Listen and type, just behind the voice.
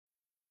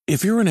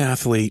If you're an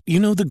athlete, you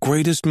know the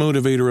greatest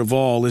motivator of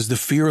all is the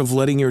fear of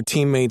letting your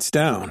teammates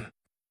down.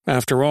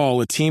 After all,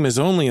 a team is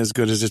only as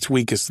good as its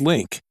weakest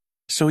link.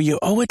 So you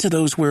owe it to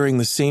those wearing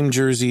the same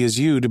jersey as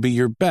you to be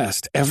your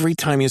best every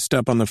time you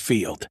step on the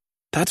field.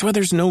 That's why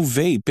there's no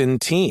vape in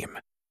team.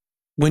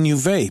 When you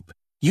vape,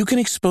 you can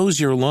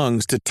expose your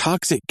lungs to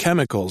toxic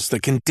chemicals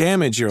that can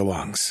damage your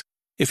lungs.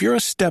 If you're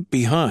a step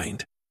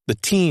behind, the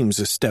team's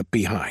a step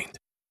behind.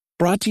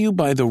 Brought to you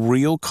by The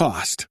Real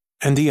Cost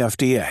and the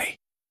FDA.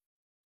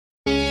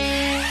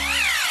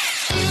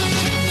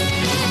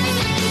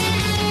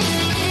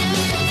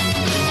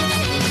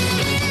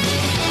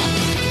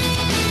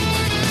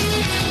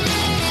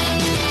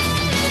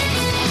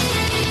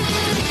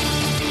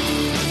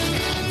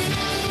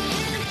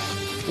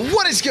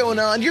 What is going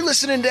on? You're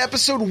listening to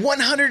episode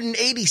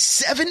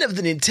 187 of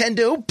the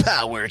Nintendo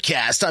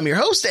Powercast. I'm your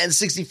host,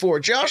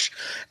 N64 Josh,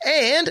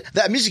 and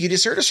that music you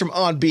just heard is from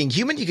On Being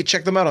Human. You can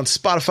check them out on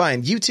Spotify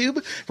and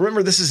YouTube.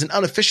 Remember, this is an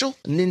unofficial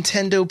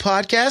Nintendo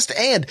podcast,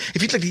 and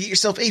if you'd like to get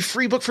yourself a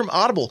free book from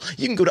Audible,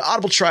 you can go to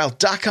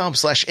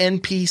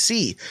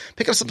audibletrial.com/NPC.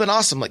 Pick up something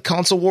awesome like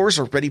Console Wars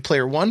or Ready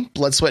Player One,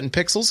 Blood, Sweat, and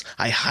Pixels.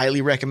 I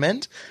highly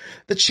recommend.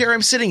 The Chair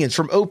I'm Sitting In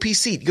from OP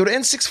Seat. Go to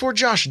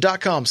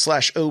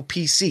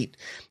n64josh.com/OP Seat.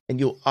 And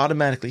you'll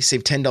automatically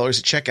save $10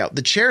 at checkout.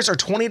 The chairs are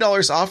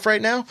 $20 off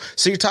right now,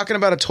 so you're talking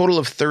about a total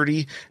of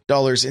 $30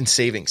 in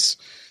savings.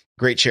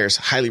 Great chairs.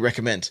 Highly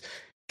recommend.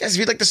 Guys, if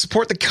you'd like to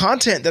support the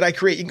content that I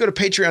create, you can go to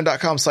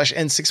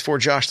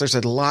patreon.com/N64Josh. There's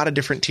a lot of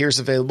different tiers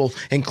available,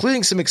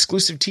 including some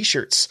exclusive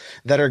t-shirts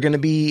that are going to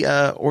be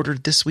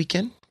ordered this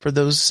weekend for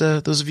those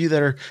of you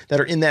that are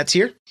in that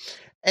tier.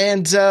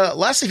 And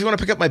lastly, if you want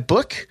to pick up my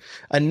book,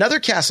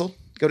 Another Castle,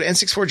 go to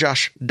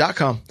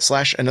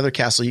n64josh.com/Another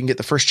Castle. You can get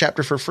the first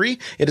chapter for free.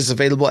 It is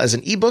available as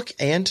an ebook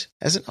and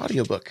as an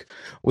audiobook.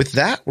 With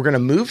that, we're going to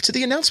move to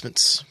the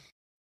announcements.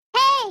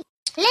 Hey,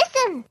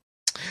 listen.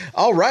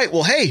 All right.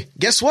 Well, hey,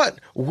 guess what?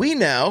 We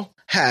now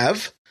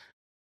have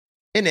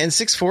an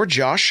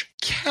N64Josh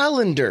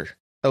calendar.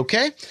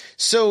 Okay.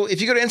 So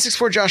if you go to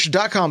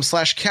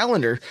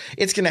n64josh.com/calendar,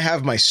 it's going to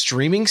have my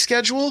streaming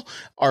schedule,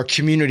 our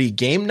community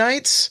game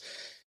nights.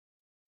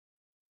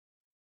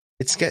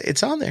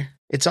 It's on there.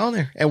 It's on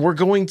there, and we're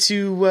going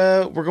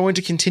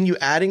to continue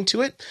adding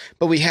to it.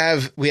 But we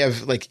have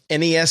like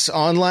NES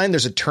Online.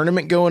 There's a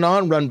tournament going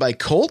on run by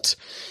Colt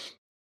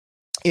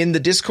in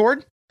the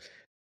Discord.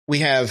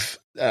 We have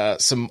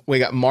we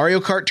got Mario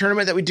Kart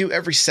tournament that we do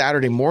every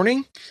Saturday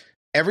morning.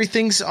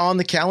 Everything's on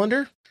the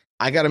calendar.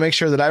 I got to make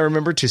sure that I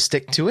remember to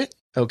stick to it.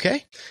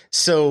 Okay,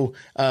 so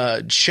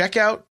check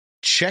out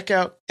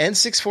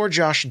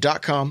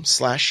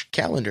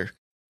n64josh.com/calendar.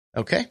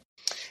 Okay,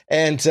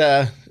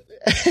 and.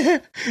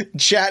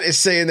 Chat is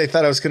saying they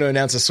thought I was going to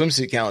announce a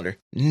swimsuit calendar.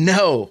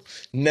 No,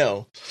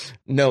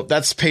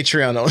 that's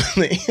Patreon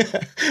only.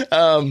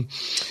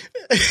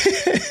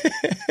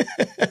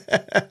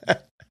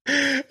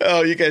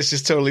 Oh, you guys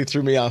just totally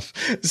threw me off.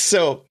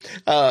 So,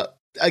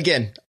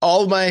 again,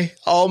 all my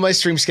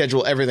stream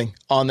schedule, everything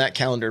on that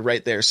calendar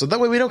right there. So that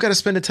way we don't got to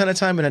spend a ton of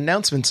time in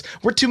announcements.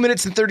 We're 2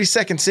 minutes and 30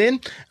 seconds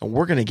in, and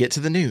we're going to get to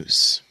the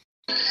news.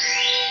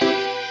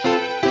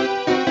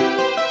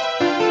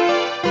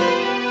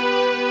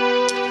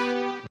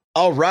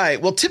 All right.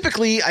 Well,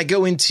 typically I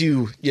go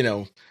into,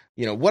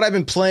 what I've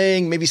been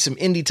playing, maybe some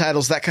indie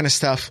titles, that kind of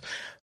stuff.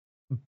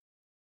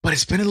 But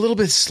it's been a little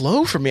bit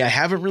slow for me. I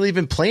haven't really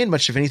been playing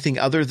much of anything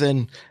other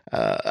than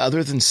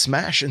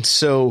Smash. And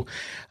so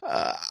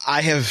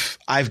I've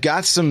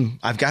got some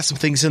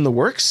things in the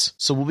works.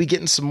 So we'll be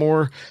getting some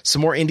more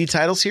indie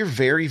titles here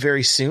very,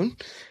 very soon.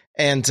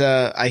 And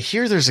I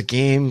hear there's a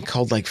game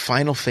called like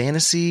Final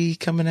Fantasy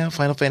coming out,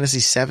 Final Fantasy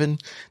VII,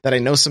 that I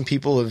know some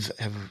people have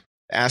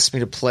asked me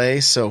to play.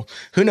 So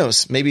who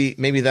knows?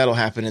 Maybe that'll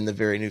happen in the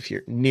very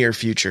near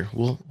future.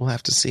 We'll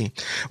have to see.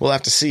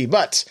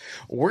 But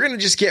we're going to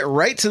just get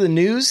right to the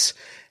news.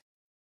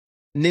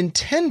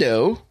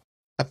 Nintendo,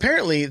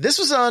 apparently this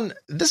was on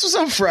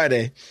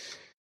Friday.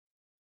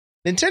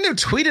 Nintendo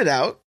tweeted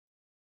out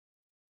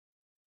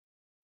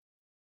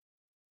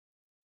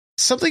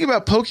something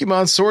about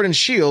Pokemon Sword and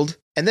Shield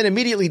and then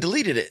immediately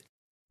deleted it.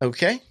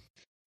 Okay.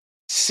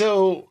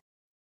 So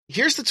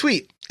here's the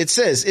tweet. It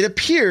says, it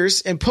appears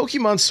in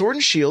Pokemon Sword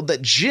and Shield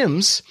that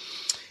gyms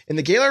in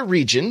the Galar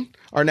region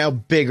are now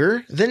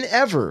bigger than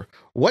ever.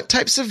 What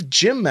types of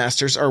gym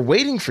masters are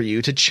waiting for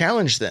you to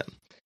challenge them?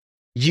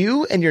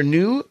 You and your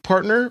new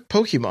partner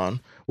Pokemon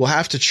will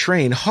have to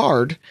train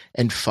hard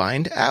and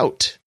find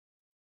out.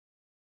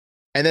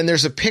 And then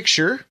there's a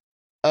picture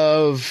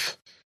of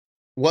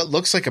what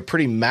looks like a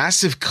pretty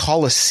massive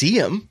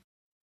Coliseum.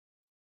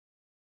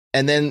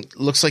 And then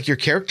looks like your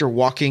character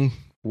walking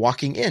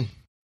in.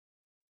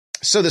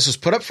 So this was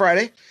put up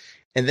Friday,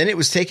 and then it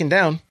was taken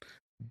down.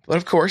 But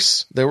of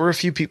course, there were a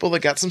few people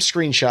that got some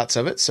screenshots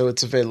of it, so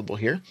it's available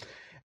here.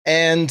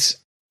 And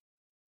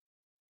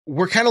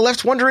we're kind of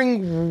left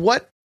wondering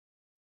what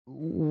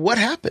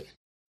happened.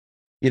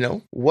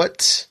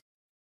 What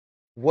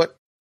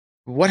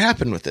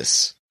happened with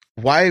this?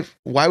 Why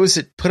was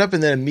it put up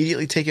and then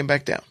immediately taken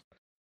back down?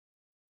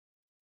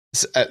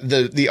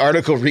 The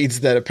article reads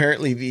that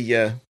apparently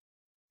the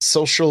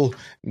social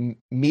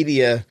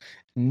media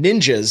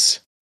ninjas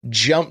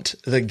jumped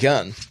the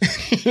gun.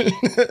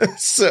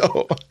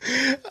 So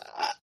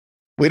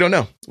we don't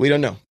know.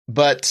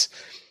 But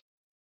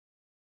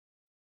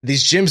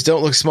these gyms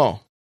don't look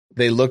small.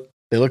 They look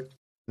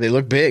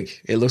big.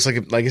 It looks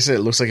like I said,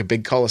 it looks like a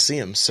big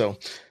coliseum. So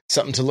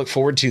something to look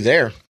forward to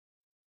there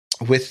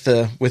with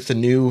the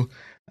new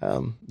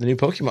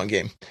Pokemon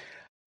game.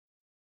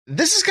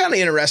 This is kind of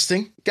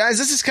interesting, guys.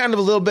 This is kind of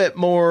a little bit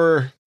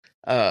more.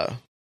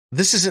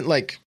 This isn't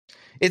like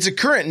it's a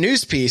current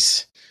news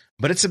piece,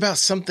 but it's about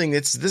something.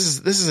 This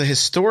is a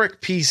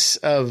historic piece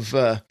of.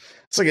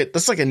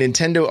 That's like a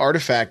Nintendo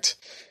artifact.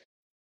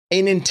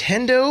 A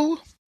Nintendo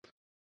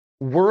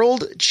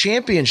World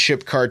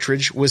Championship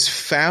cartridge was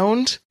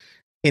found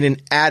in an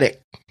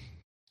attic.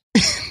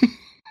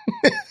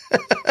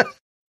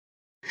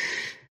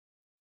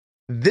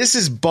 This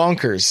is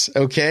bonkers,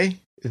 okay?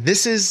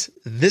 This is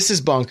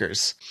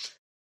bonkers.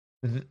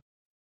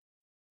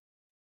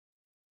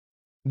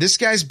 This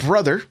guy's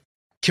brother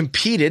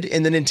competed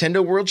in the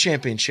Nintendo World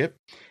Championship,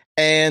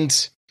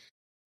 and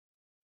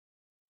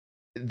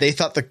they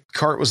thought the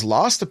cart was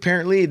lost.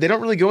 Apparently, they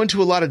don't really go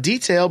into a lot of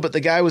detail, but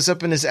the guy was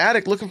up in his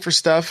attic looking for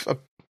stuff,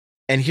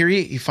 and here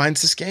he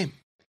finds this game.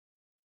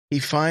 He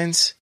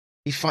finds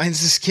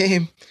this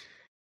game.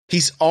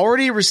 He's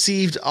already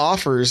received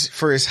offers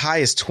for as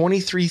high as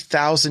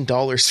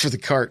 $23,000 for the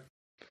cart.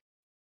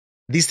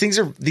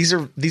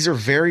 These are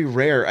very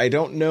rare. I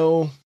don't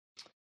know.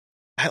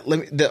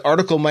 The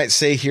article might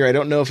say here, I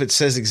don't know if it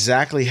says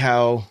exactly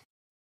how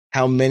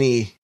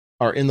many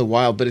are in the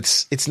wild, but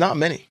it's not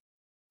many.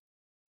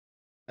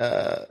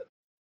 There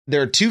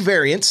are two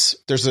variants.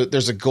 There's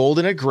a gold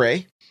and a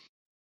gray.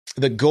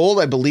 The gold,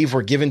 I believe,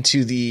 were given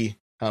to the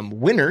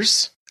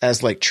winners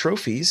as like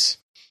trophies.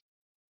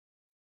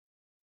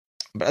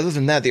 But other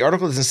than that, the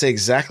article doesn't say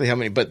exactly how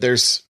many, but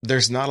there's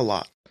not a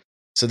lot.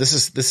 So this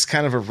is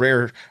kind of a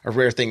rare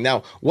thing.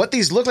 Now, what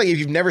these look like if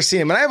you've never seen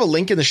them, and I have a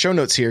link in the show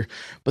notes here,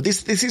 but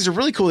these things are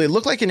really cool. They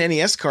look like an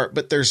NES cart,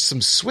 but there's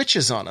some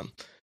switches on them.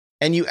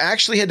 And you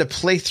actually had to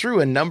play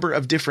through a number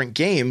of different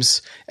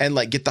games and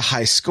like get the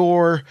high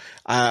score.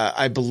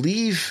 I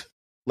believe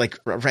like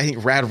I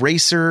think Rad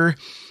Racer,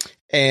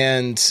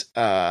 and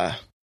I'm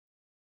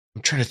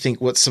trying to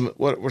think what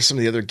were some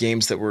of the other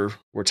games that were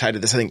tied to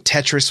this. I think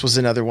Tetris was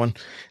another one.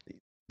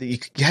 You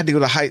had to go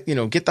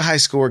to get the high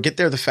score, get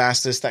there the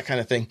fastest, that kind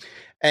of thing.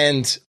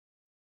 And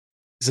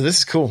so this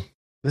is cool.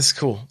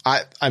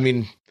 I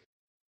mean,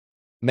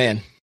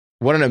 man,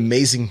 what an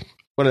amazing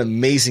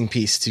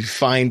piece to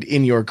find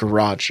in your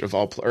garage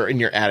or in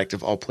your attic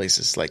of all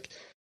places. Like,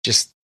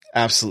 just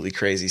absolutely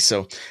crazy.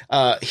 So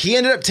he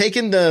ended up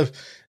taking the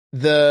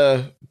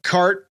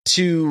cart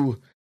to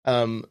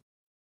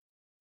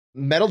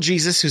Metal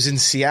Jesus, who's in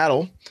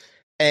Seattle,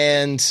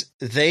 and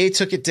they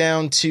took it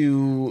down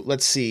to,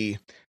 let's see,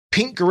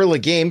 Pink Gorilla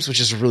Games,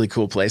 which is a really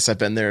cool place. I've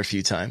been there a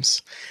few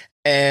times.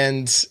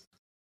 And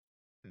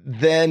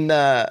then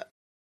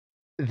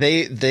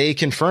they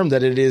confirmed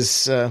that it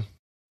is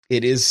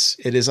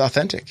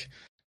authentic.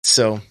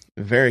 So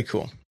very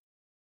cool.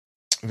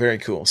 Very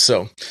cool.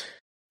 So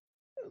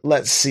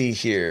let's see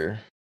here.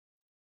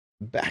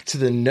 Back to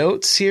the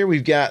notes here.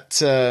 We've got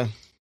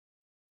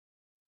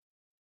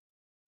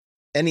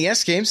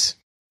NES games.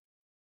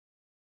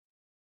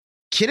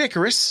 Kid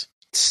Icarus,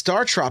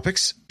 Star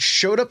Tropics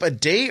showed up a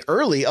day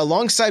early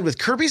alongside with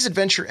Kirby's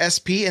Adventure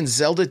SP and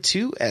Zelda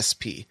 2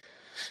 SP.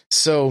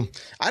 So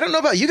I don't know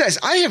about you guys.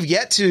 I have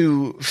yet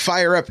to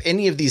fire up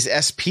any of these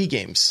SP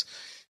games.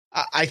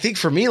 I think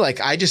for me, like,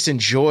 I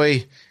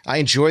enjoy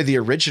the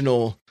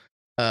original.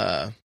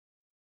 I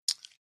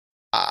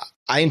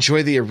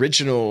enjoy the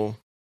original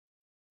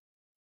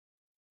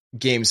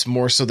games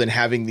more so than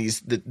having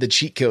the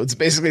cheat codes.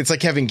 Basically, it's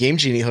like having Game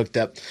Genie hooked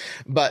up.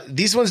 But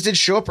these ones did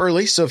show up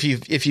early, so if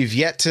you've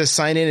yet to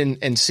sign in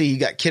and see, you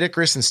got Kid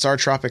Icarus and Star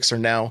Tropics are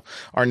now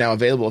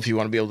available if you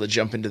want to be able to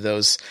jump into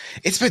those.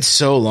 It's been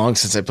so long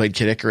since I played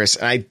Kid Icarus,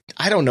 and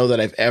I don't know that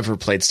I've ever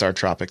played Star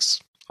Tropics,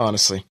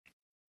 honestly.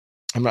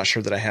 I'm not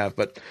sure that I have,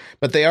 but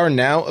they are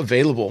now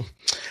available.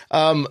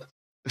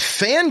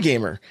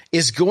 Fangamer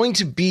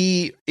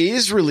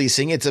is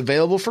releasing. It's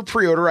available for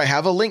pre-order. I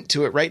have a link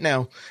to it right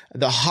now.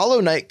 The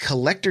Hollow Knight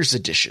Collector's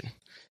Edition,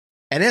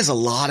 and it has a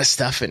lot of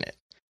stuff in it.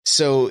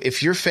 So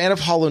if you're a fan of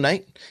Hollow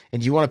Knight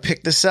and you want to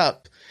pick this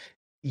up,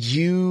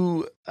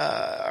 you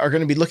are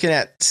going to be looking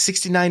at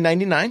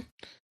 $69.99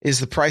 is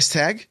the price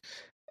tag.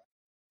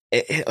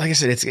 Like I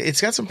said,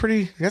 it's got some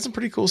pretty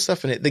cool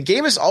stuff in it. The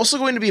game is also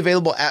going to be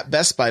available at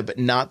Best Buy, but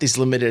not these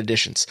limited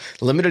editions.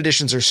 Limited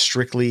editions are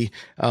strictly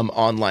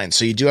online,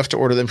 so you do have to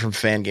order them from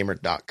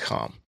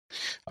fangamer.com.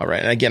 All right,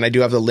 and again, I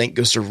do have the link,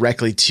 goes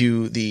directly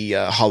to the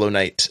Hollow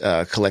Knight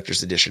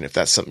Collector's Edition if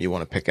that's something you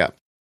want to pick up.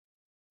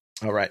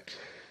 All right,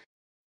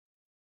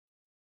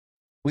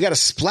 we got a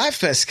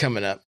Splatfest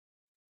coming up.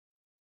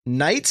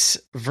 Knights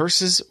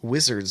versus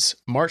Wizards,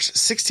 March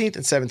 16th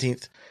and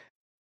 17th.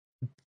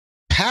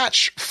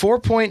 Patch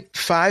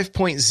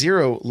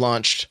 4.5.0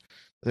 launched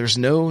There's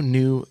no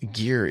new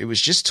gear. It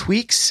was just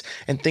tweaks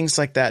and things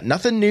like that.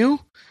 Nothing new.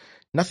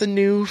 Nothing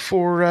new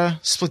for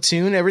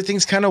Splatoon.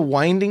 Everything's kind of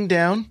winding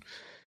down.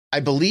 I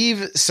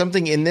believe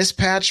something in this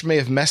patch may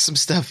have messed some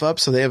stuff up,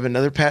 so they have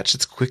another patch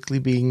that's quickly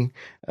being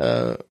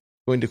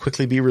going to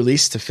quickly be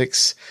released to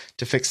fix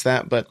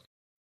that. But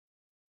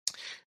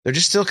they're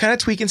just still kind of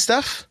tweaking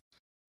stuff,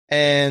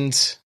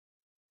 and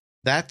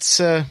that's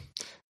what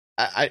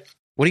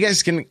are you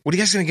guys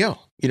gonna go?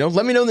 You know,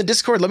 let me know in the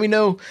Discord. Let me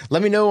know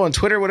on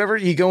Twitter, whatever. Are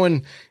you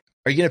going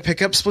to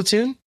pick up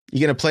Splatoon?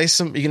 You gonna play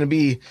some? You gonna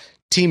be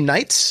Team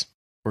Knights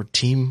or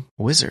Team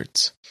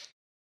Wizards?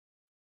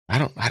 I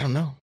don't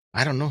know.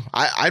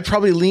 I'd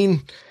probably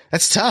lean.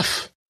 That's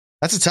tough.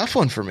 That's a tough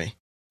one for me.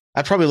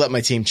 I'd probably let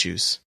my team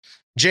choose.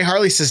 Jay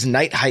Harley says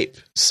Knight hype.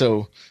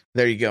 So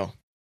there you go.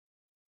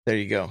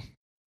 The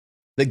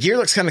gear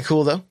looks kind of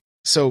cool though.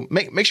 So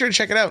make sure to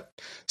check it out.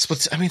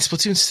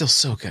 Splatoon's still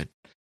so good.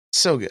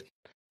 So good.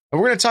 And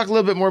we're going to talk a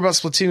little bit more about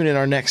Splatoon in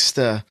our next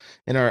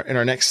in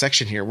our next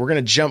section here. We're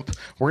going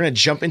to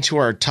jump into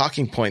our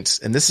talking points,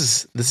 and this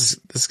is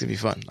going to be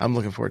fun. I'm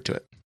looking forward to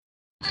it.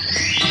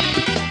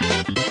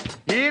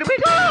 Here we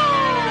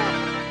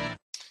go!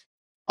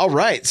 All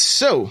right,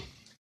 so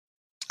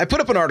I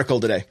put up an article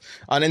today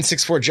on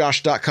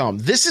n64josh.com.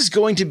 This is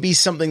going to be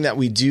something that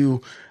we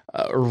do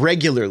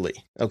regularly,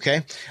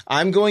 okay?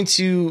 I'm going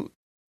to,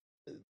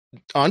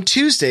 on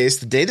Tuesdays,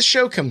 the day the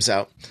show comes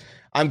out,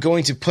 I'm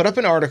going to put up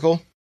an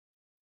article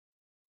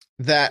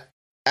that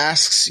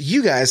asks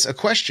you guys a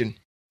question.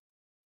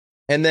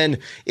 And then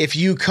if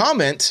you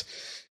comment,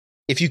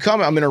 I'm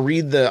going to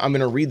read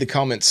the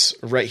comments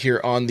right here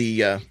on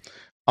the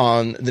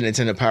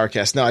Nintendo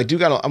Powercast. Now I'm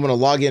going to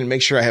log in and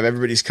make sure I have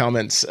everybody's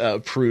comments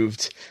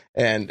approved.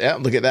 And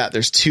look at that.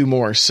 There's 2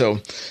 more.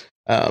 So,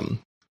 want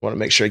to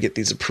make sure I get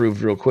these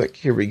approved real quick.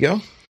 Here we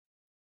go.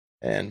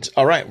 And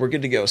all right, we're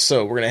good to go.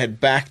 So we're going to head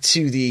back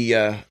to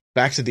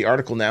the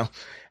article now.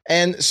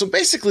 And so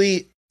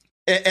basically,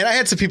 and I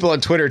had some people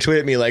on Twitter tweet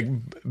at me like,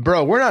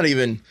 bro, we're not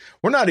even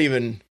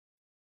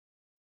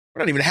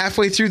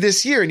halfway through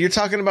this year, and you're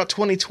talking about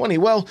 2020.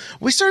 Well,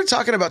 we started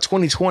talking about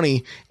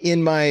 2020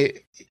 in my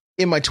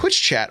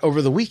Twitch chat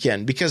over the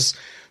weekend because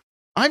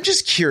I'm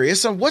just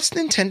curious on what's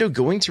Nintendo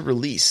going to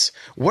release.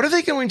 What are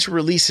they going to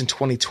release in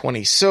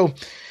 2020? So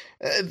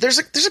I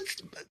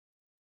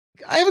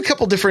have a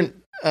couple different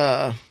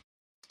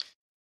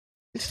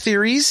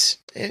theories,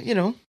 you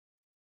know.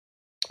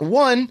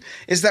 One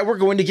is that we're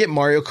going to get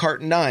Mario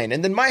Kart 9.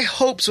 And then my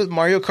hopes with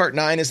Mario Kart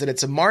 9 is that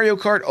it's a Mario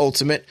Kart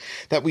Ultimate,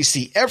 that we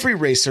see every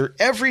racer,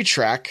 every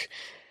track,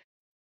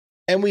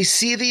 and we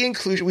see the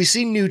inclusion. We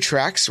see new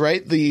tracks,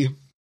 right?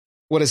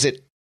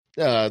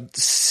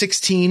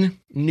 16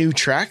 new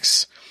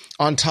tracks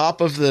on top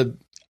of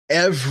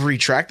every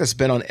track that's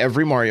been on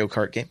every Mario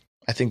Kart game.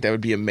 I think that would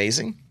be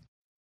amazing.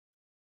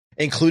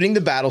 Including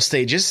the battle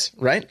stages,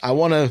 right? I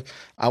want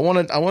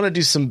to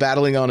do some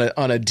battling on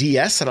a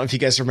DS. I don't know if you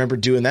guys remember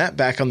doing that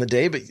back on the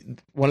day, but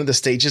one of the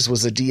stages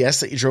was a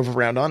DS that you drove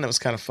around on. That was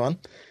kind of fun.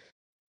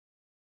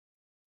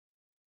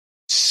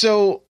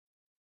 So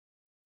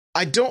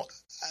I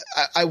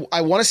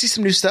want to see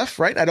some new stuff,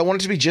 right? I don't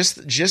want it to be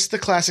just the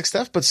classic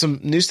stuff, but some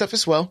new stuff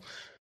as well.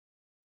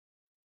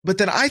 But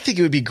then I think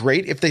it would be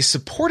great if they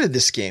supported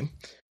this game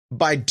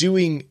by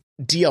doing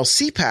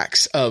DLC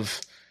packs of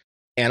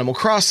Animal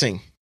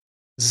Crossing,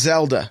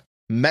 Zelda,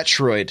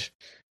 Metroid,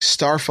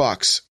 Star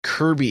Fox,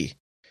 Kirby,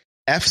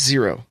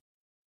 F-Zero,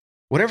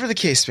 whatever the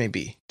case may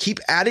be. Keep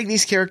adding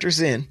these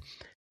characters in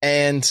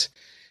and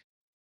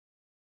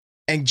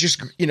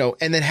just, you know,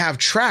 and then have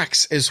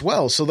tracks as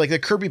well. So like the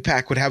Kirby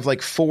pack would have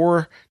like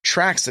 4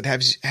 tracks that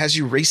has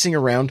you racing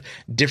around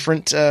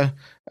different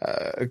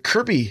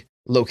Kirby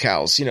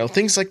locales, you know,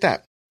 things like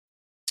that.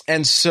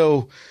 And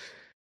so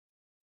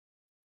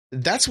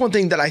that's one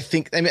thing that I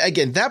think, I mean,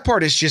 again, that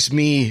part is just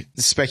me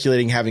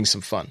speculating, having some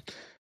fun.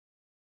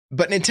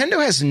 But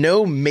Nintendo has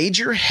no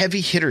major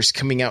heavy hitters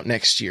coming out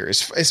next year,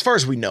 as far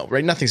as we know,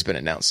 right? Nothing's been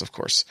announced, of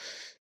course.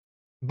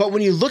 But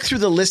when you look through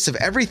the list of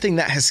everything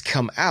that has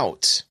come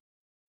out,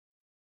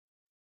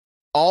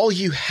 all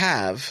you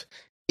have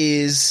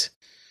left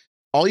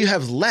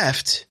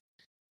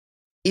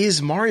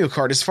is Mario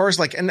Kart, as far as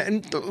like,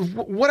 and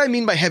what I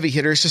mean by heavy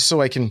hitters, just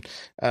so I can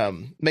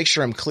make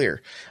sure I'm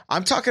clear.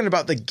 I'm talking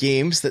about the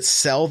games that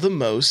sell the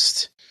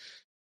most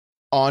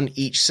on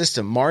each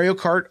system. Mario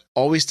Kart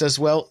always does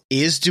well,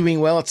 is doing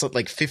well. It's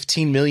like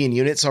 15 million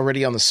units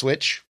already on the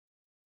Switch.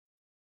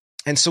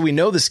 And so we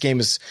know this game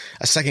is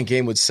a second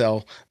game would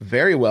sell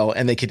very well,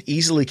 and they could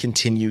easily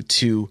continue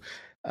to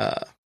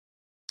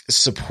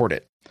support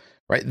it.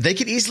 Right? They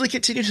could easily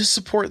continue to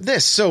support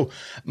this. So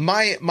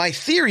my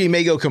theory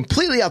may go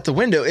completely out the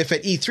window if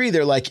at E3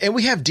 they're like, and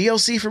we have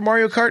DLC for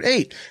Mario Kart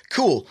 8.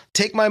 Cool.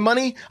 Take my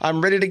money.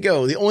 I'm ready to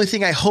go. The only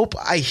thing I hope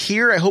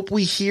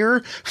we hear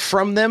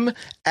from them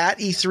at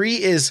E3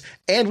 is,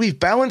 and we've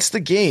balanced the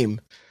game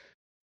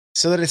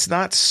so that it's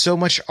not so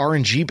much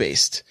RNG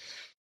based.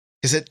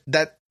 Because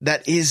that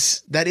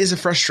is a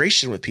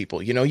frustration with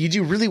people. You know, you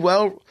do really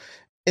well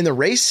in the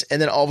race,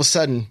 and then all of a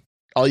sudden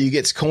All you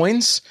get's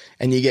coins,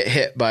 and you get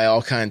hit by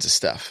all kinds of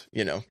stuff,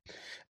 you know.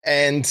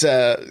 And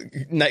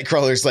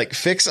Nightcrawler's like,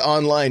 fix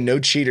online, no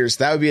cheaters.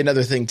 That would be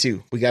another thing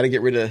too. We got to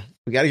get rid of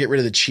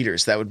the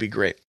cheaters. That would be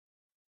great.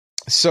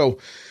 So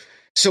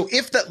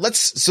if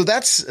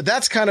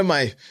that's kind of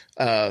my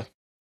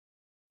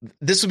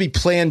this would be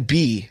plan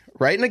B,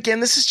 right? And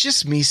again, this is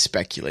just me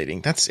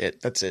speculating. That's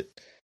it.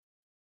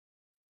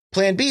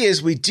 Plan B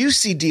is we do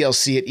see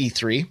DLC at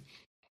E3.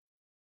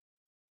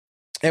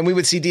 And we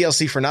would see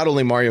DLC for not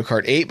only Mario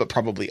Kart 8, but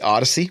probably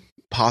Odyssey,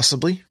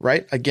 possibly,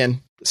 right?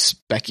 Again,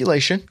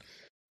 speculation.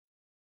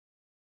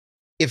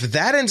 If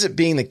that ends up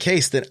being the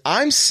case, then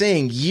I'm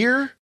saying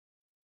year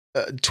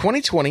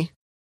 2020,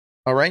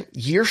 all right,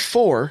 year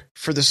 4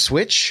 for the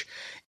Switch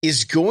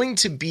is going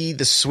to be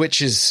the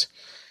Switch's.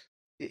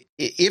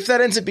 If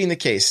that ends up being the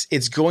case,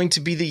 it's going to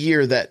be the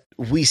year that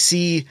we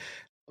see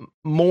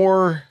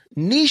more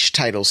niche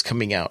titles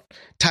coming out.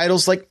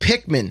 Titles like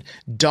Pikmin,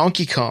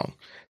 Donkey Kong,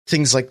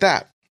 things like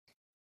that.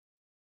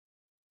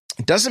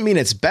 It doesn't mean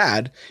it's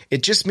bad.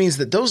 It just means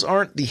that those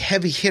aren't the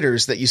heavy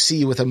hitters that you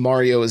see with a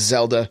Mario, a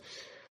Zelda,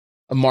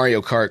 a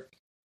Mario Kart,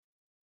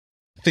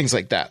 things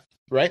like that,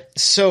 right?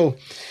 So,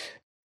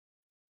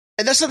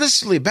 and that's not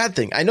necessarily a bad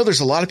thing. I know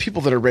there's a lot of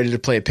people that are ready to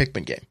play a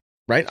Pikmin game,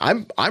 right?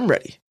 I'm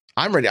ready.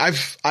 I'm ready.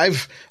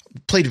 I've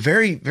played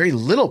very, very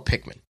little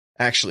Pikmin,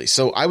 actually.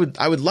 So I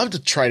would love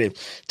to try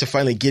to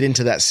finally get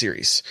into that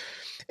series.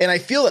 And I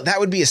feel that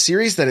would be a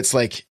series that it's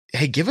like,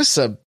 hey, give us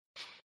the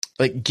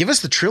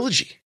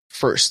trilogy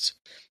first,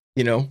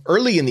 you know,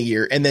 early in the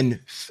year, and then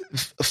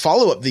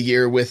follow up the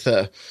year with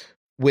the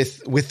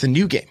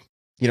new game,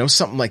 you know,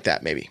 something like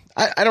that. Maybe.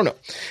 I don't know.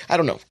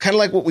 Kind of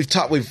like what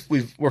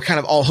we're kind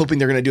of all hoping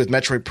they're going to do with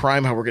Metroid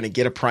Prime, how we're going to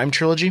get a Prime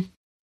trilogy.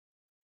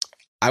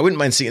 I wouldn't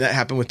mind seeing that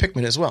happen with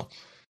Pikmin as well.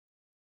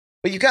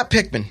 But you got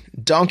Pikmin,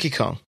 Donkey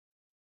Kong,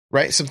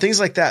 right? Some things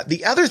like that.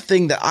 The other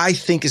thing that I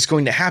think is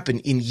going to happen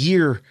in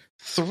year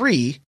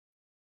 4,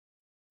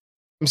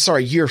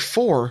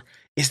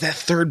 is that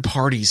third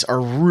parties are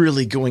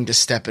really going to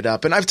step it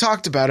up. And I've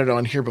talked about it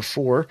on here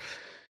before,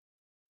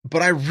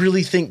 but I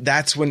really think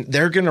that's when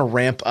they're going to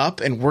ramp up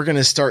and we're going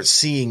to start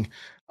seeing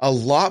a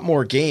lot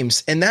more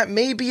games. And that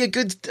may be a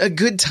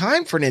good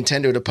time for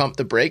Nintendo to pump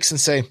the brakes and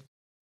say,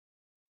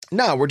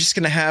 no, we're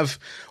going to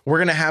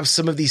have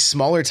some of these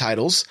smaller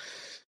titles,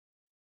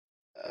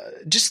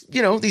 just,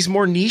 you know, these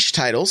more niche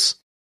titles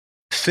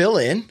fill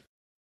in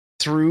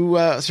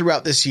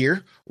throughout this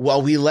year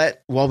while we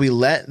let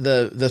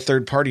the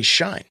third parties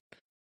shine.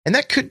 And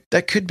that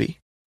could be.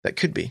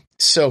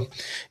 So,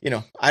 you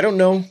know, I don't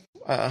know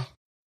if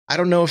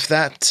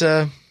that's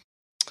the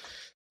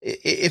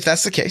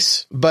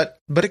case, but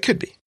it could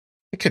be.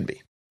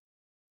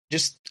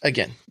 Just,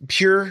 again,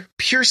 pure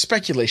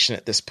speculation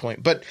at this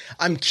point. But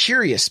I'm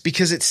curious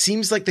because it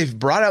seems like they've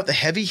brought out the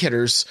heavy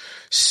hitters.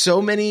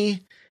 So many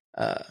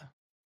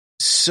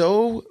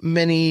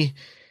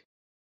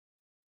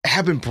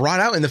have been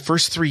brought out in the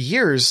first 3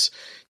 years.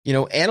 You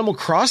know, Animal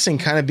Crossing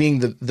kind of being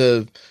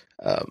the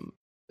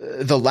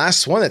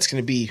last one that's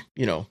going to be,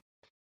 you know,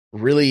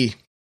 really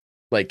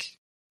like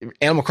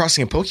Animal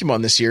Crossing and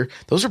Pokemon this year.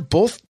 Those are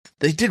both,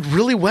 they did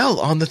really well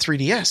on the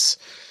 3DS.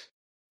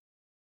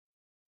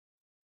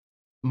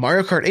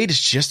 Mario Kart 8 is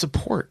just a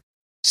port.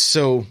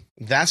 So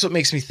that's what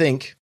makes me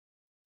think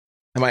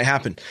it might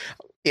happen.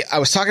 I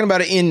was talking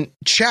about it in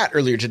chat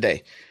earlier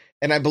today,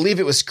 and I believe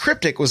it was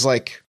Cryptic was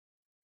like,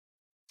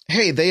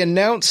 hey, they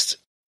announced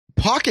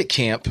Pocket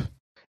Camp,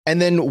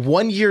 and then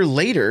 1 year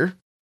later,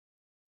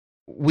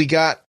 we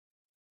got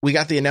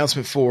the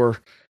announcement for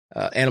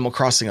Animal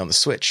Crossing on the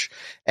Switch.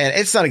 And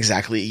it's not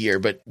exactly a year,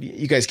 but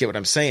you guys get what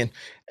I'm saying.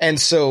 And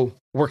so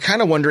we're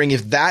kind of wondering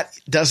if that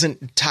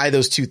doesn't tie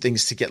those two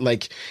things together.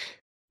 Like,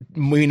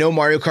 we know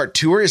Mario Kart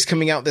Tour is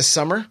coming out this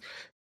summer,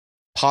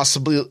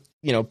 possibly,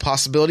 you know,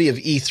 possibility of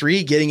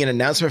E3 getting an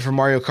announcement for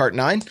Mario Kart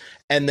 9.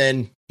 And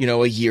then, you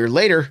know, a year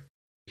later,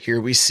 here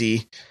we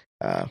see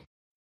Mario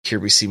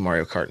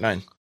Kart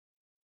 9.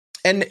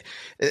 And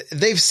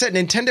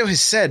Nintendo has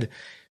said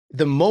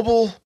the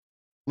mobile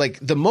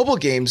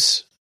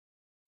games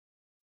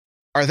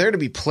are there to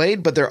be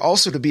played, but they're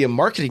also to be a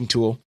marketing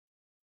tool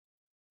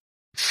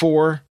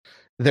for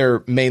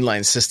their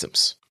mainline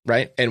systems,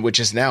 right? And which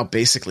is now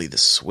basically the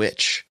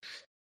Switch,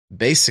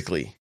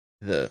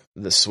 the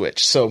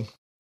Switch. So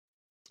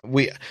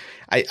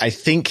I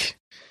think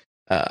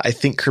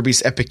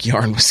Kirby's Epic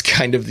Yarn was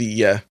kind of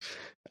the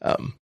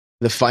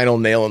final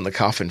nail in the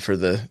coffin for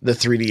the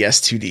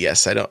 3DS,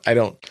 2DS. I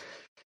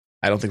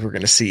don't think we're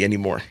going to see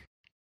anymore,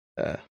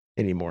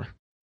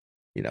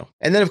 you know.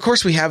 And then of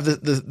course we have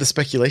the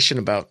speculation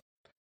about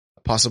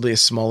possibly a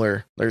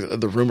smaller,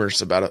 the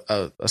rumors about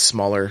a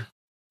smaller,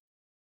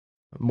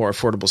 more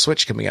affordable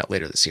Switch coming out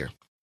later this year.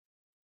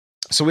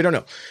 So we don't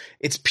know.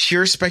 It's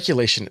pure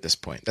speculation at this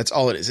point. That's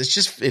all it is.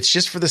 It's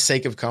just for the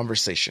sake of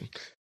conversation.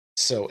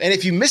 So, and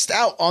if you missed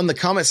out on the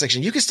comment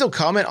section, you can still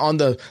comment on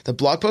the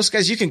blog post,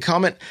 guys. You can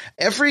comment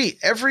every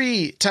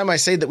time I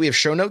say that we have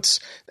show notes,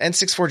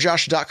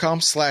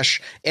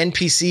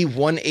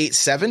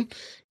 n64josh.com/NPC187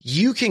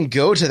 you can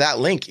go to that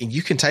link and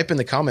you can type in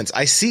the comments.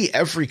 I see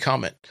every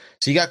comment.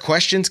 So you got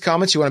questions,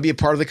 comments, you want to be a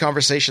part of the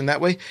conversation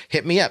that way,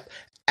 hit me up,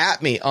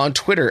 at me on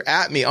Twitter,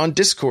 at me on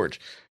Discord,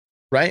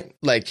 right?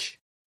 Like,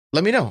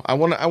 let me know. I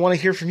want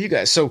to hear from you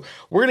guys. So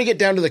we're going to get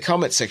down to the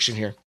comment section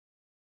here.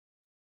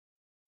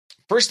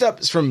 First up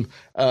is from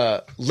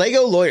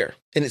Lego Lawyer,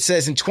 and it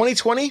says, in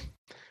 2020,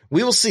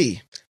 we will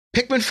see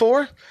Pikmin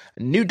 4,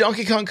 new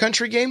Donkey Kong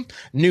Country game,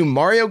 new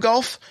Mario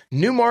Golf,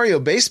 new Mario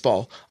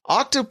Baseball,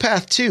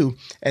 Octopath 2,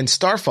 and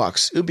Star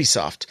Fox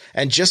Ubisoft.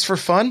 And just for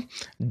fun,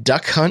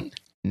 Duck Hunt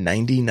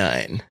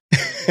 99.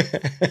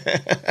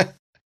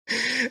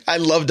 I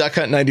love Duck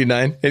Hunt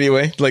 99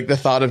 anyway. Like the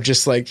thought of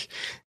just like,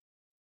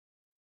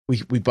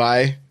 we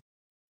buy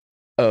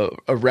a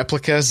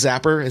replica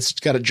Zapper. It's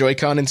got a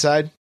Joy-Con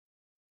inside.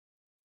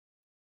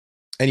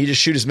 And you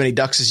just shoot as many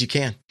ducks as you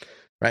can,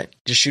 right?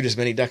 Just shoot as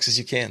many ducks as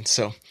you can.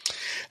 So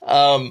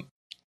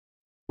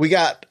we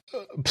got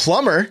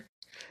Plumber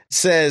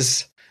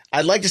says,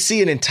 I'd like to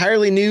see an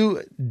entirely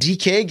new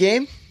DK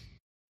game.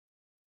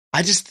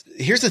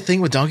 Here's the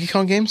thing with Donkey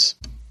Kong games.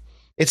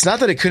 It's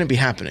not that it couldn't be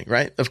happening,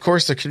 right? Of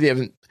course there could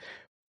be,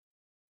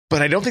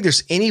 but I don't think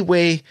there's any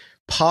way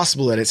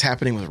possible that it's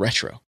happening with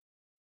Retro.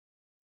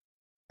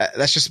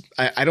 That's just,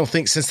 I don't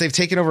think, since they've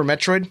taken over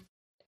Metroid,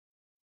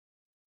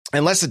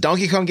 unless the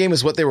Donkey Kong game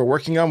is what they were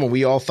working on when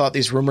we all thought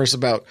these rumors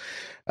about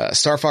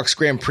Star Fox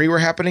Grand Prix were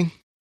happening.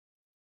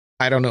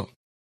 I don't know.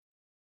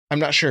 I'm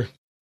not sure.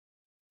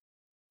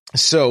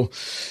 So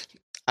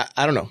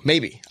I don't know.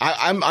 Maybe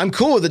I'm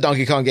cool with the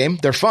Donkey Kong game.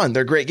 They're fun.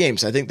 They're great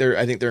games. I think they're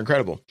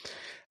incredible.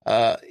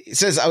 It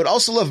says, I would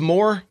also love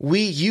more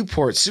Wii U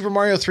ports. Super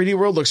Mario 3D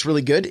World looks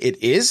really good.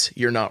 It is.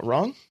 You're not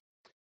wrong.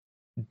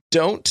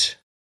 Don't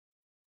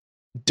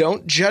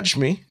judge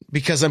me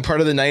because I'm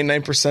part of the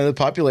 99% of the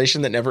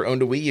population that never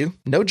owned a Wii U.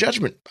 No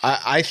judgment.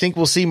 I think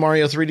we'll see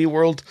Mario 3D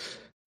World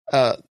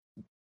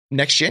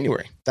next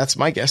January. That's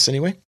my guess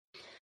anyway.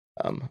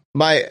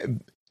 The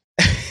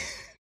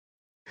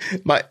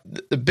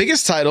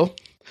biggest title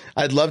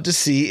I'd love to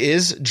see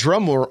is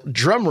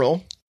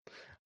drumroll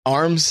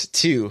Arms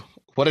 2.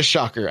 What a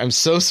shocker. I'm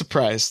so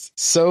surprised.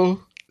 So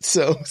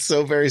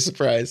very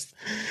surprised.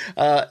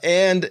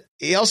 And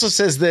he also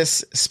says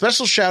this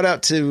special shout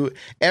out to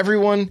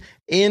everyone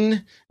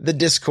in the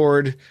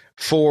Discord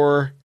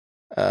for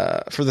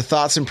the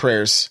thoughts and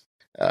prayers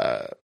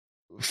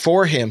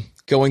for him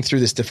going through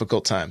this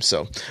difficult time.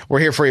 So we're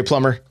here for you,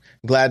 Plumber.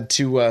 Glad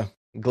to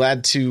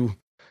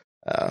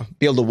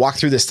be able to walk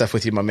through this stuff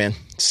with you, my man.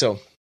 So,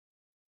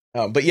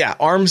 but yeah,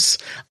 Arms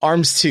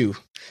 2,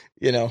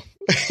 you know,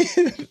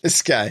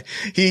 this guy,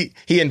 he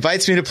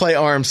invites me to play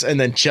Arms and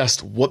then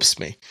just whoops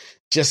me.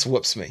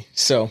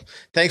 So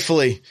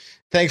thankfully,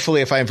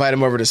 if I invite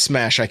him over to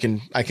Smash, I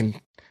can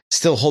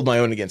still hold my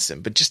own against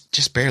him, but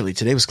just barely.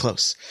 Today was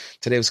close.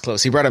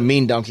 He brought a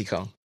mean Donkey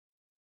Kong.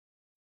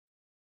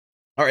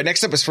 All right,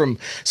 next up is from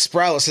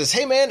Sproul. It says,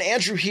 hey man,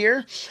 Andrew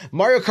here.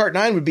 Mario Kart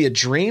 9 would be a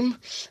dream.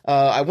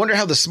 I wonder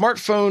how the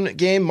smartphone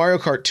game Mario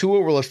Kart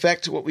Tour will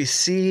affect what we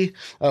see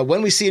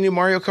when we see a new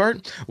Mario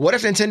Kart. What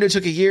if Nintendo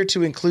took a year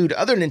to include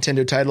other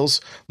Nintendo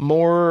titles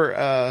more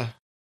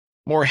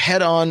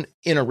head-on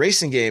in a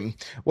racing game?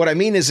 What I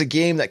mean is a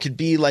game that could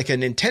be like a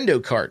Nintendo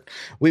Kart.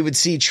 We would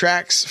see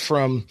tracks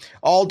from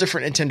all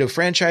different Nintendo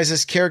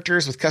franchises,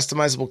 characters with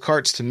customizable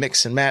karts to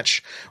mix and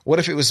match. What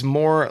if it was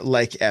more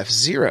like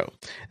F-Zero?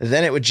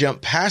 Then it would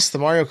jump past the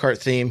Mario Kart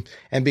theme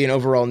and be an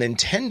overall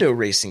Nintendo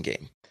racing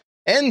game.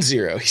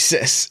 N-Zero, he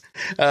says.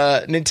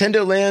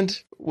 Nintendo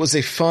Land was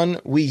a fun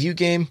Wii U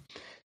game.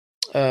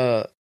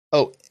 I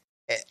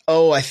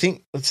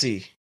think, let's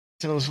see.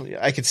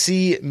 I could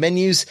see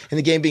menus in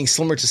the game being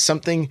similar to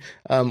something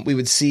we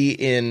would see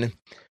in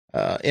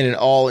an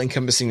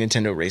all-encompassing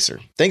Nintendo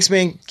racer. Thanks,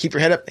 man. Keep your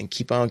head up and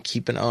keep on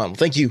keeping on. Well,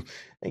 thank you,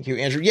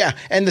 Andrew. Yeah,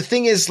 and the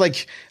thing is,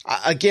 like,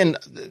 again,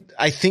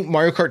 I think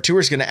Mario Kart Tour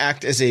is going to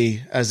act as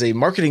a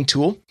marketing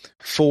tool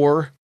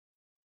for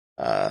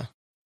the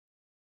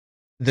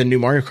new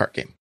Mario Kart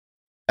game.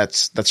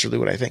 That's really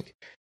what I think.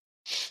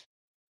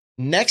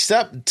 Next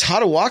up,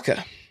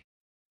 Tadawaka.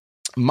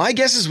 My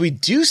guess is we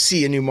do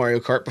see a new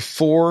Mario Kart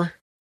before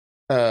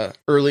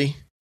early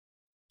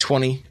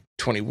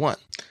 2021.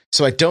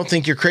 So I don't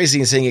think you're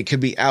crazy in saying it could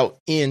be out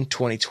in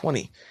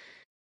 2020.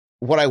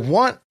 What I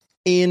want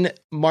in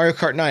Mario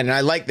Kart 9, and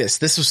I like this.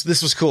 This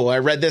was cool. I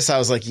read this. I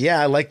was like,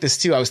 yeah, I like this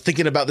too. I was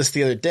thinking about this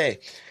the other day.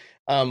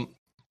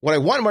 What I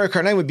want in Mario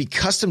Kart 9 would be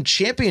custom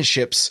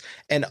championships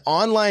and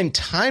online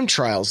time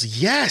trials.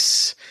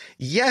 Yes,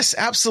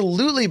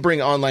 absolutely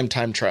bring online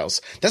time trials.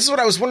 This is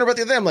what I was wondering about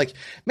the other day. I'm like,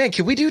 man,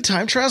 can we do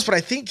time trials? But I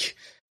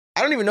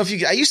don't even know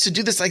if I used to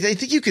do this. Like, I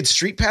think you could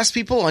street pass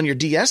people on your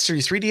DS or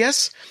your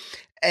 3DS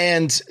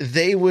and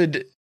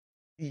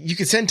you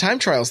could send time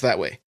trials that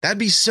way. That'd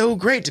be so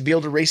great to be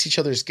able to race each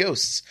other's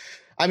ghosts.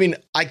 I mean,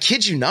 I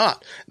kid you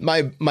not.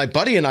 My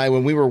buddy and I,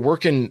 when we were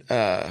working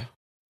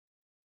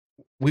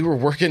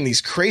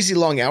these crazy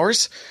long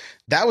hours,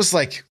 that was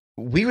like,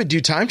 we would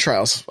do time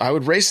trials. I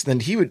would race, then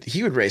he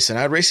would race, and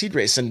I would race, he'd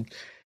race. And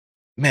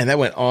man, that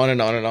went on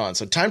and on and on.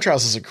 So time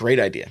trials is a great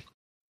idea.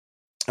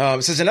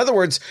 It says, in other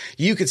words,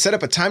 you could set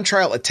up a time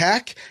trial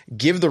attack,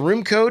 give the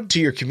room code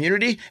to your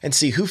community, and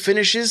see who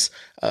finishes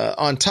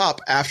on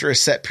top after a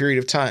set period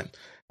of time.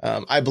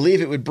 I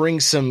believe it would bring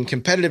some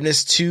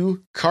competitiveness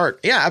to kart.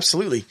 Yeah,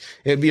 absolutely.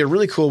 It would be a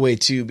really cool way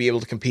to be able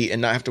to compete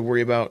and not have to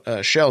worry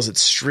about shells.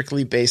 It's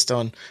strictly based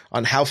on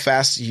how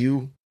fast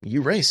you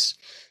race.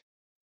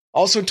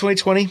 Also in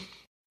 2020,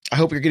 I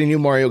hope you're getting new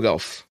Mario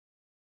Golf.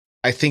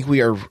 I think we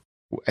are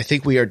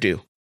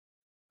due.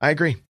 I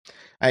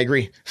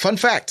agree. Fun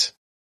fact.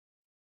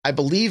 I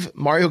believe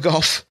Mario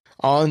Golf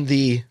on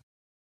the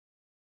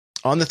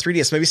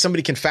 3DS, maybe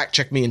somebody can fact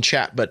check me in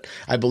chat, but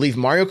I believe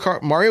Mario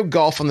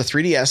Golf on the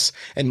 3DS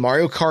and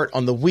Mario Kart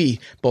on the Wii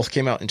both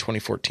came out in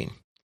 2014.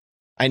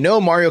 I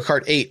know Mario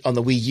Kart 8 on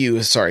the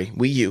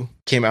Wii U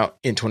came out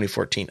in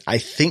 2014. I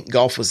think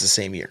Golf was the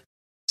same year.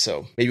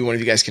 So maybe one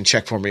of you guys can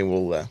check for me.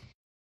 We'll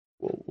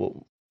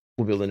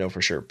be able to know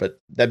for sure, but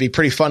that'd be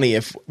pretty funny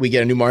if we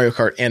get a new Mario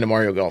Kart and a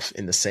Mario Golf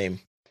in the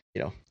same,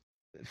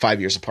 5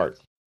 years apart.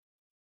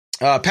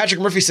 Patrick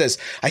Murphy says,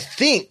 I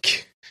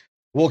think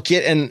we'll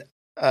get an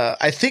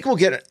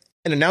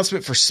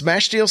announcement for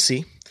Smash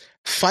DLC,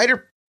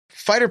 fighter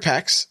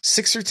packs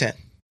 6 through 10.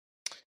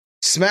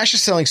 Smash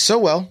is selling so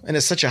well and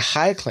has such a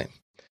high acclaim.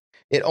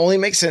 It only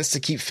makes sense to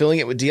keep filling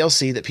it with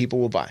DLC that people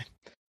will buy.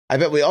 I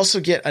bet we also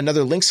get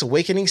another Link's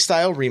Awakening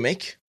style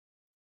remake.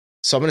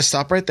 So I'm going to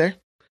stop right there.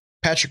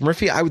 Patrick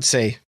Murphy, I would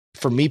say,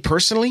 for me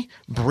personally,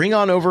 bring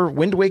on over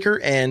Wind Waker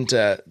and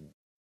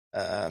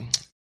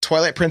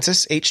Twilight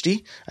Princess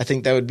HD. I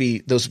think those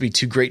would be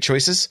two great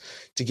choices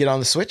to get on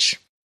the Switch.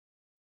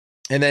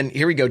 And then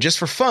here we go. Just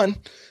for fun,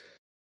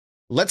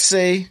 let's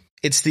say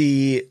it's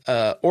the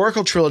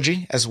Oracle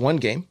Trilogy as one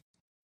game.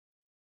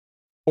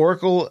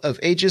 Oracle of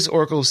Ages,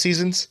 Oracle of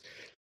Seasons,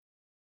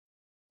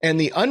 and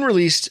the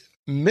unreleased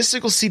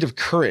Mystical Seed of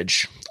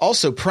Courage.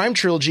 Also, Prime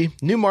Trilogy,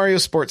 new Mario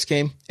sports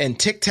game, and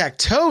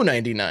Tic-Tac-Toe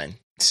 99.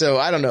 So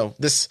I don't know.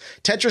 This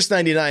Tetris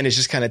 99 is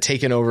just kind of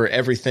taken over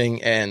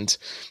everything. And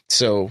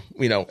so,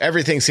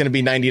 everything's going to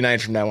be 99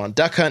 from now on.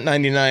 Duck Hunt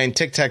 99,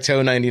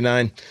 Tic-Tac-Toe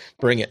 99.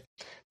 Bring it.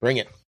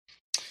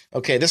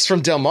 Okay, this is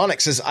from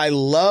Delmonic. Says, I'd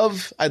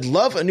love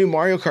a new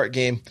Mario Kart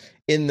game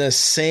in the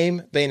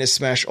same vein as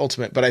Smash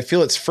Ultimate, but I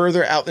feel it's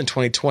further out than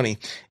 2020.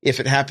 If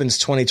it happens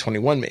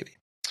 2021, maybe.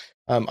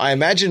 I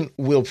imagine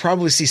we'll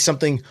probably see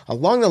something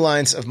along the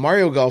lines of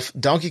Mario Golf,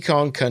 Donkey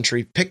Kong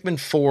Country, Pikmin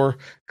 4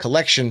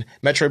 Collection,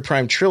 Metroid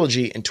Prime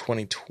Trilogy in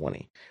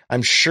 2020.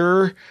 I'm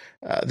sure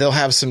they'll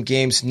have some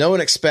games no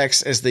one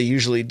expects, as they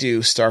usually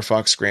do. Star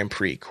Fox Grand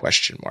Prix ?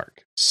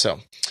 So,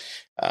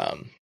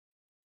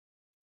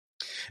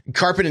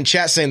 Carpet in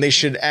chat saying they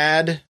should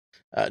add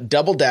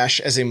Double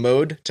Dash as a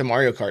mode to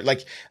Mario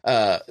Kart.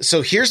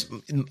 So here's.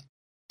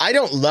 I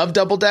don't love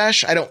Double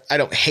Dash. I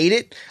don't hate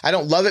it. I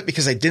don't love it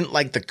because I didn't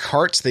like the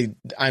carts.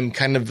 I'm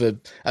kind of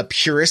a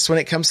purist when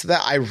it comes to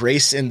that. I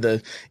race in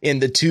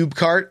the tube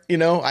cart,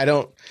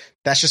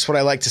 that's just what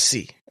I like to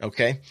see.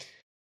 Okay.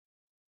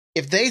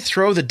 If they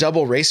throw the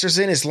double racers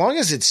in, as long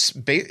as it's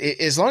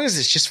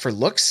just for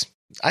looks,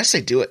 I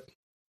say do it.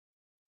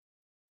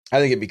 I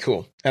think it'd be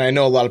cool. And I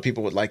know a lot of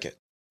people would like it.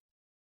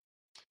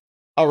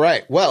 All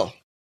right. Well,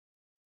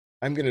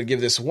 I'm going to give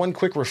this one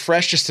quick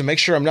refresh just to make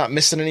sure I'm not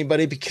missing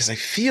anybody, because I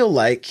feel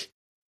like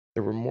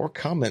there were more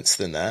comments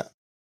than that.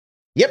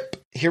 Yep,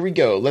 here we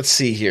go. Let's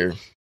see here.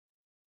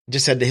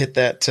 Just had to hit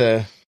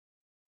that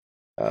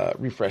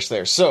refresh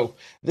there. So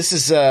this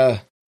is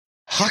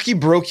Hockey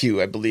Broke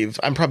You, I believe.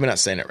 I'm probably not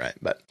saying it right,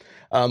 but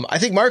I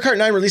think Mario Kart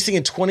 9 releasing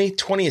in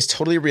 2020 is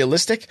totally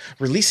realistic.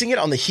 Releasing it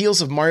on the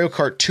heels of Mario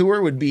Kart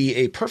Tour would be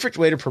a perfect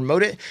way to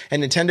promote it,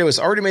 and Nintendo has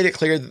already made it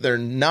clear that they're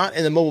not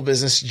in the mobile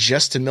business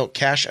just to milk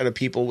cash out of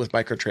people with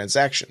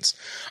microtransactions.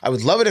 I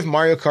would love it if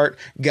Mario Kart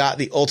got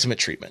the ultimate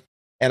treatment,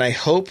 and I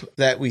hope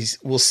that we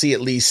will see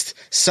at least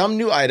some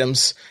new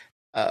items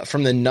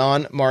from the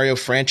non-Mario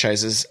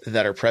franchises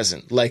that are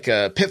present, like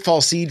a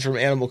Pitfall Seed from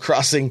Animal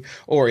Crossing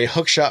or a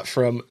hookshot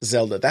from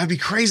Zelda. That'd be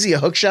crazy, a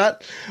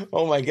hookshot.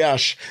 Oh my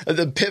gosh.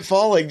 The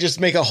pitfall, just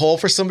make a hole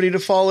for somebody to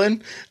fall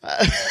in.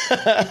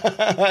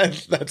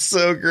 That's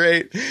so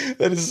great.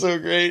 That is so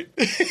great.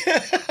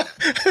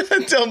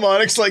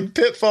 Delmonic's like,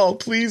 Pitfall,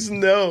 please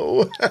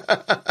no.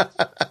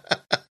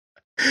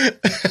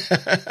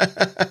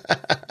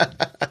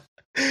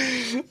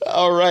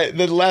 All right.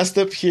 Then last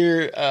up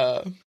here,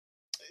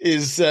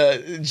 is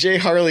Jay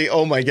Harley.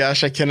 Oh my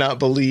gosh, I cannot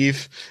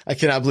believe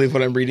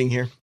what I'm reading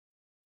here.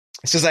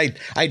 It says,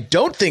 I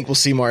don't think we'll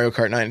see Mario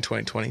Kart 9 in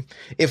 2020.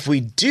 If we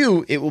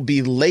do, it will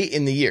be late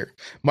in the year.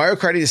 Mario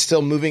Kart 8 is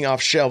still moving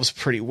off shelves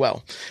pretty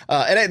well.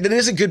 And that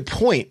is a good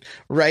point,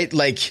 right?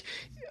 Like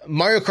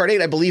Mario Kart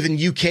 8, I believe in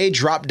UK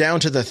dropped down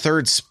to the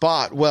 3rd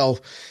spot.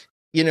 Well,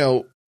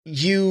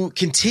 you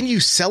continue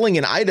selling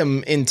an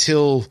item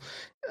until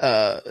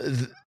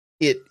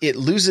it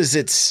loses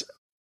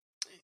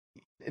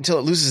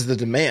the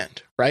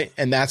demand, right?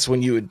 And that's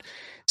when you would.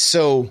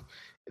 So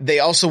they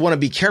also want to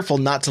be careful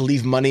not to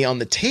leave money on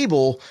the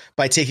table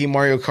by taking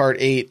Mario Kart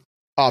 8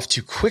 off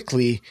too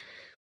quickly.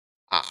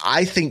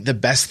 I think the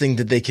best thing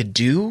that they could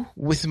do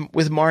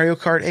with Mario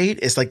Kart 8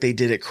 is like they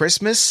did at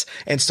Christmas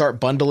and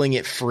start bundling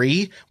it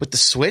free with the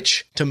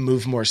Switch to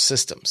move more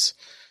systems.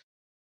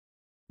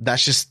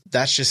 That's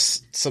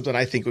just something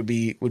I think would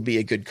be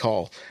a good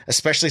call,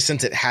 especially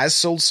since it has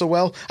sold so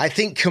well. I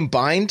think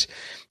combined,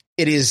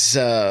 it is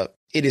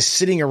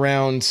sitting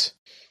around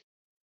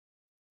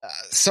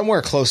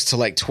somewhere close to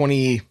like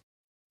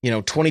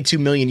 22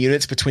 million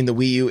units between the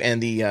Wii U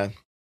and the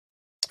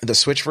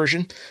Switch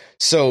version.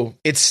 So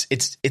it's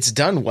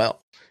done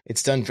well.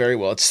 It's done very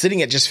well. It's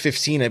sitting at just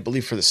 15, I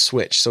believe, for the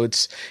Switch. So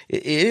it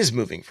is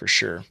moving for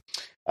sure.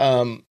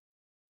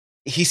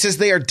 He says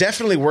they are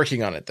definitely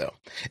working on it though.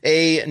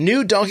 A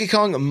new Donkey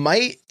Kong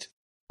might,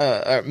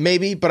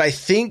 maybe, but I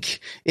think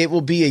it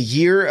will be a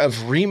year of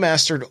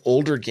remastered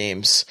older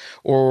games,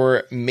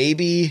 or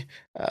maybe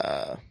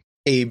a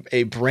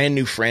brand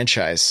new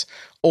franchise,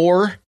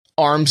 or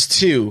ARMS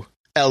 2.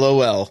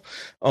 LOL.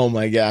 Oh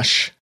my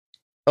gosh.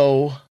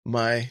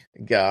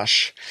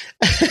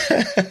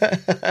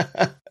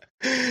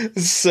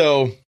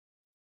 So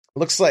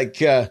looks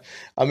like I'm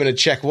going to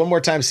check one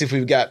more time, see if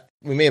we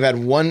may have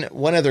had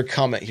one other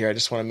comment here. I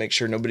just want to make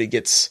sure nobody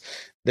gets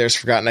theirs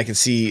forgotten. I can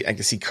see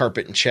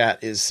Carpet in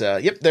chat is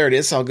yep, there it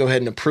is. I'll go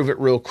ahead and approve it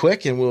real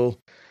quick and we'll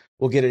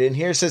get it in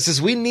here. So it says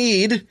we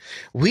need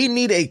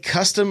a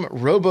custom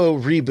Robo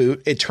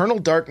reboot, Eternal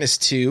Darkness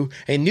 2,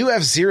 a new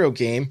F-Zero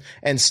game,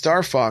 and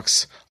Star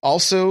Fox.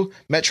 Also,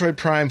 Metroid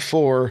Prime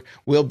 4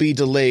 will be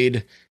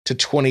delayed to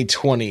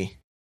 2020.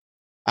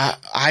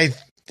 I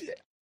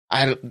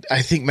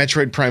think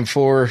Metroid Prime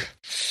 4,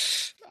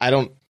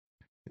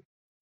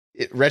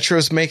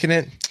 Retro's making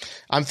it.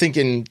 I'm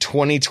thinking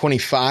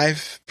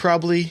 2025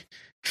 probably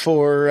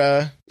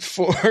for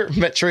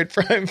Metroid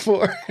Prime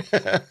 4.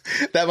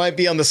 That might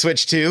be on the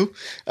Switch too.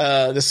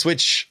 The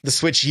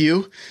Switch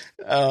U.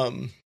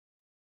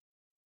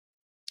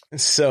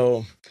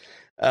 So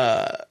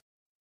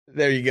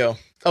there you go.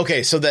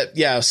 Okay, so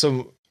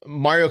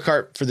Mario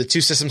Kart for the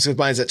two systems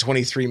combined is at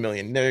 23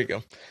 million. There you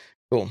go.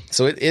 Cool.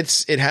 So it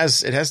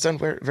has done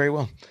very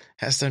well.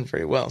 Has done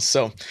very well.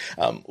 So,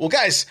 well,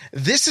 guys,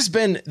 this has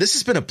been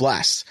a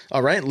blast.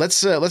 All right,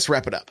 let's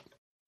wrap it up.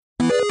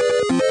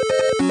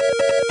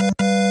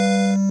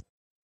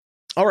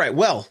 All right.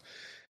 Well,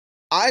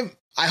 I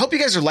hope you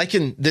guys are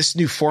liking this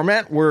new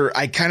format where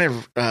I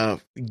kind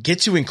of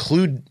get to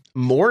include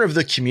more of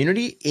the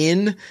community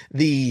in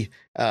the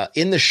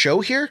show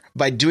here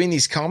by doing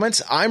these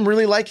comments. I'm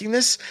really liking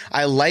this.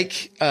 I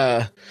like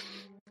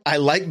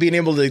being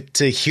able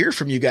to hear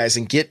from you guys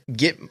and get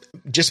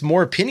just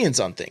more opinions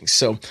on things.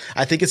 So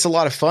I think it's a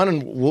lot of fun,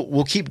 and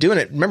we'll keep doing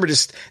it. Remember,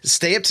 just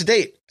stay up to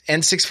date.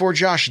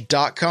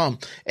 N64Josh.com.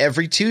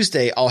 Every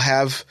Tuesday, I'll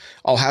have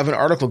an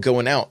article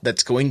going out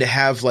that's going to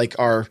have like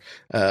our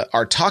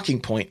talking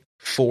point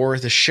for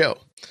the show.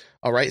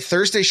 All right.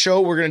 Thursday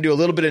show, we're going to do a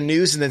little bit of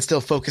news and then still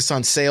focus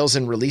on sales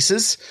and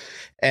releases.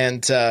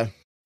 And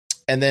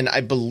then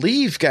I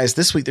believe, guys,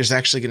 this week there's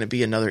actually going to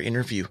be another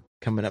interview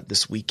coming up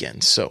this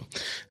weekend. So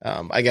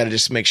I got to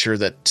just make sure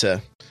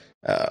that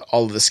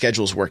all of the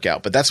schedules work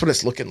out, but that's what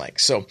it's looking like.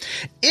 So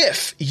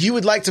if you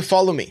would like to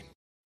follow me,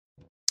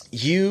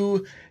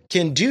 you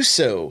can do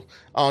so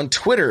on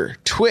Twitter,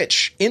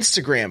 Twitch,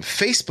 Instagram,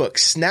 Facebook,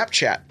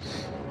 Snapchat,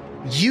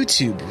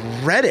 YouTube,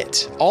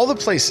 Reddit, all the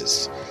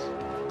places.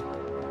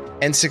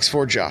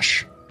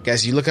 N64Josh.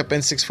 Guys, you look up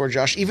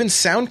N64Josh, even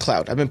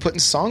SoundCloud. I've been putting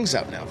songs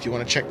out now if you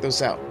want to check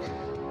those out.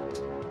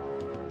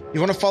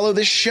 You want to follow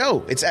this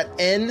show? It's at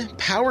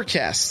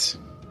NPowercast.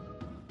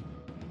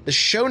 The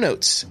show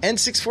notes,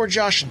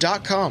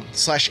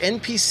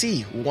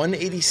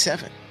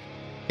 n64josh.com/NPC187.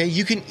 Okay,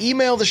 you can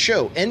email the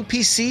show,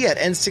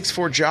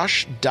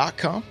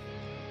 npc@n64josh.com.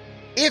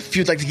 If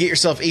you'd like to get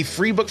yourself a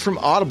free book from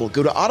Audible,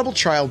 go to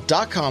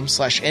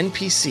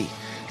audibletrial.com/NPC.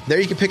 There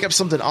you can pick up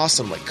something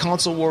awesome like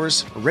Console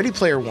Wars, Ready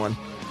Player One,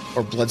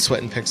 or Blood,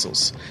 Sweat, and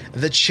Pixels.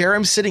 The chair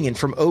I'm sitting in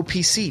from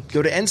OPC,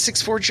 go to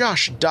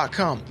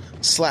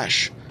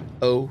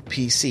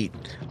n64josh.com/OPC.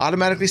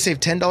 Automatically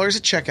save $10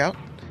 at checkout.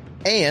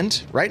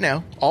 And right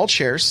now, all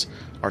chairs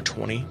are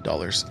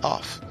 $20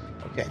 off.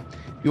 Okay.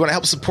 You want to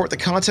help support the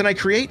content I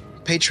create?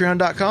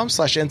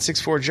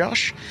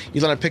 Patreon.com/N64Josh.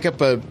 You want to pick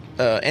up a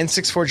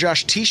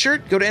N64Josh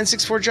t-shirt? Go to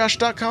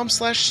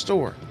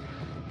n64josh.com/store.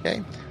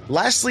 Okay.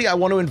 Lastly, I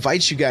want to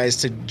invite you guys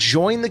to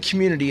join the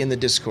community in the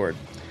Discord.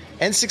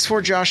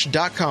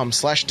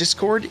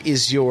 n64josh.com/Discord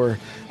is your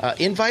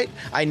invite.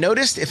 I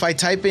noticed if I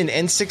type in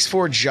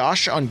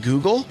N64Josh on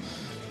Google,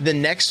 the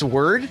next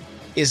word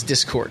is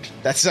Discord.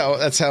 That's how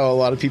a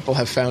lot of people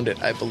have found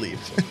it, I believe.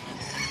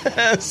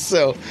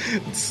 So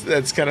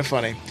that's kind of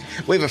funny.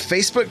 We have a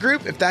Facebook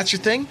group if that's your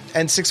thing,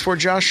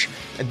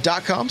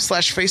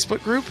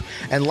 n64josh.com/Facebook group.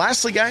 And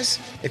lastly, guys,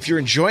 if you're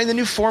enjoying the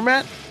new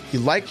format, you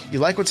like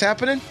what's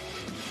happening,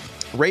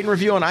 rate and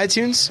review on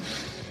iTunes.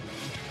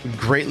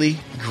 Greatly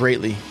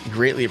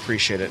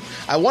appreciate it.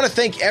 I want to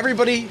thank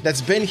everybody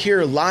that's been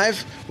here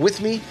live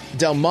with me: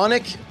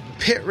 Delmonic,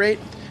 Pitrate,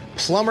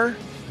 Plumber,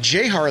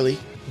 Jay Harley,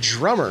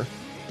 Drummer,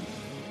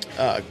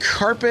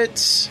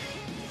 Carpet,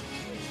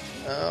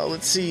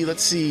 Let's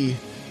see.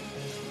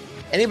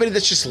 Anybody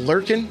that's just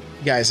lurking,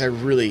 guys, I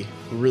really,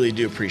 really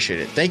do appreciate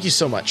it. Thank you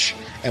so much.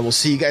 And we'll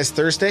see you guys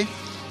Thursday.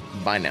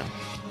 Bye now.